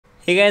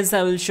Hey guys,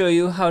 I will show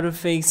you how to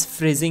fix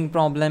freezing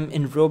problem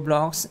in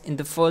Roblox. In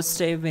the first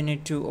step, we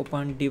need to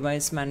open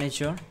device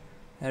manager.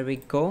 Here we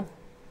go.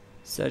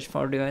 Search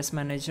for device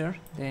manager.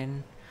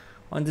 Then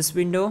on this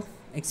window,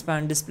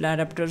 expand display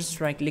adapters.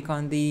 Right click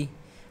on the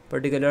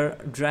particular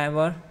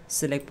driver.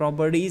 Select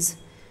properties.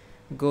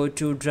 Go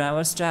to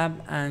drivers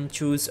tab and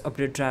choose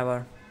update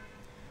driver.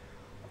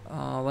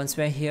 Once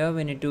we are here,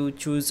 we need to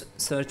choose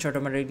search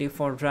automatically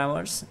for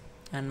drivers,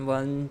 and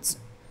once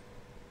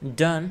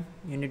done,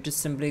 you need to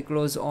simply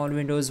close all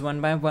windows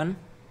one by one.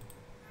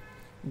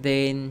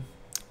 Then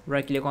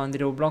right click on the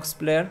Roblox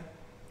player.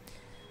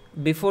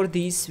 Before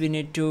this, we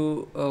need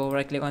to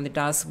right click on the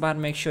taskbar.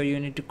 Make sure you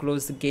need to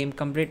close the game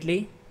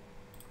completely,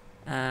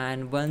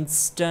 and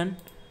once done,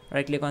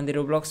 right click on the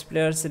Roblox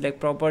player, select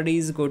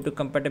properties, go to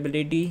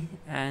compatibility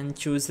and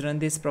choose run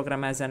this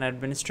program as an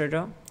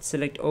administrator.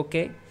 Select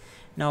OK.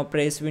 Now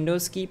press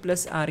Windows key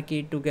plus R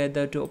key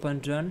together to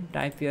open run.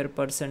 Type your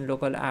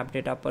 %local app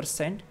data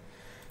 %.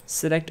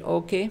 Select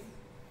OK.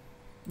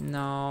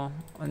 Now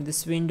on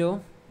this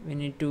window, we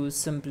need to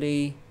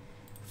simply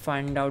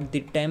find out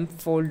the temp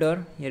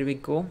folder. Here we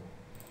go.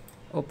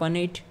 Open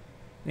it.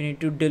 We need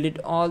to delete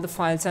all the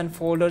files and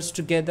folders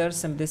together.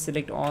 Simply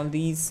select all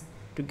these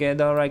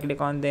together, right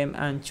click on them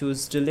and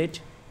choose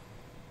delete.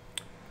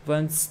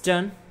 Once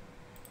done,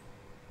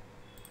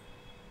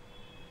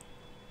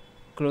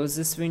 close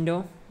this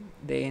window.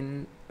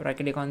 Then right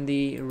click on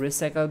the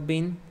recycle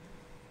bin.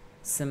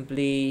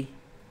 Simply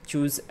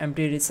choose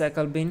empty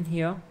recycle bin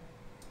here.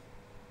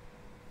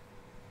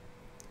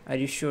 Are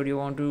you sure you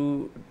want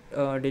to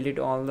delete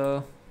all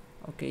the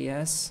okay?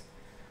 Yes.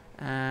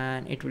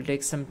 And it will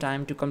take some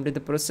time to complete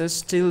the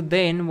process. Till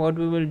then, what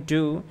we will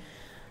do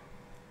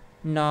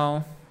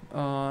now,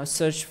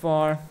 search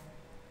for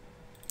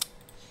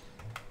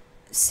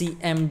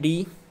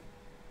CMD.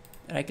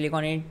 Right click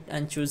on it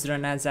and choose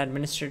run as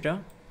administrator.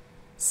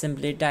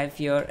 Simply type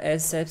your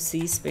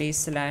sfc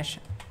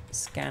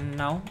 /scan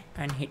now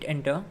and hit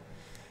enter.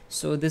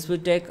 So this will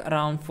take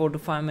around 4 to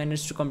 5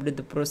 minutes to complete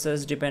the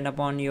process, depend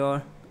upon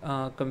your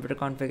computer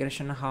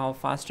configuration how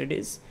fast it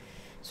is.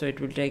 So it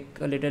will take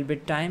a little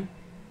bit time.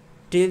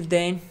 Till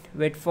then,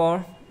 wait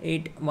for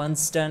it.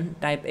 Once done,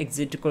 type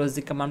exit to close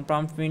the command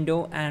prompt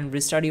window and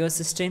restart your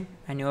system,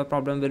 and your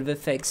problem will be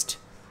fixed.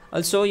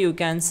 Also, you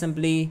can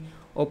simply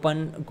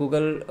open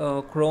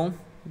Google Chrome,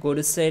 go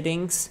to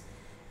settings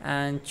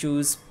and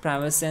choose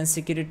privacy and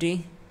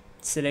security.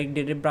 Select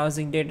delete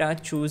browsing data,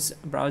 choose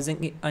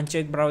browsing,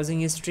 uncheck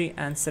browsing history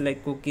and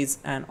select cookies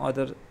and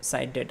other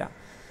site data.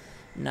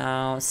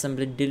 Now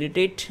simply delete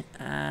it,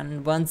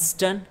 and once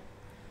done,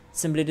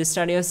 simply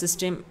restart your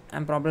system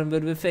and problem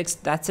will be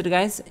fixed. That's it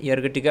guys, you're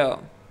good to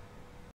go.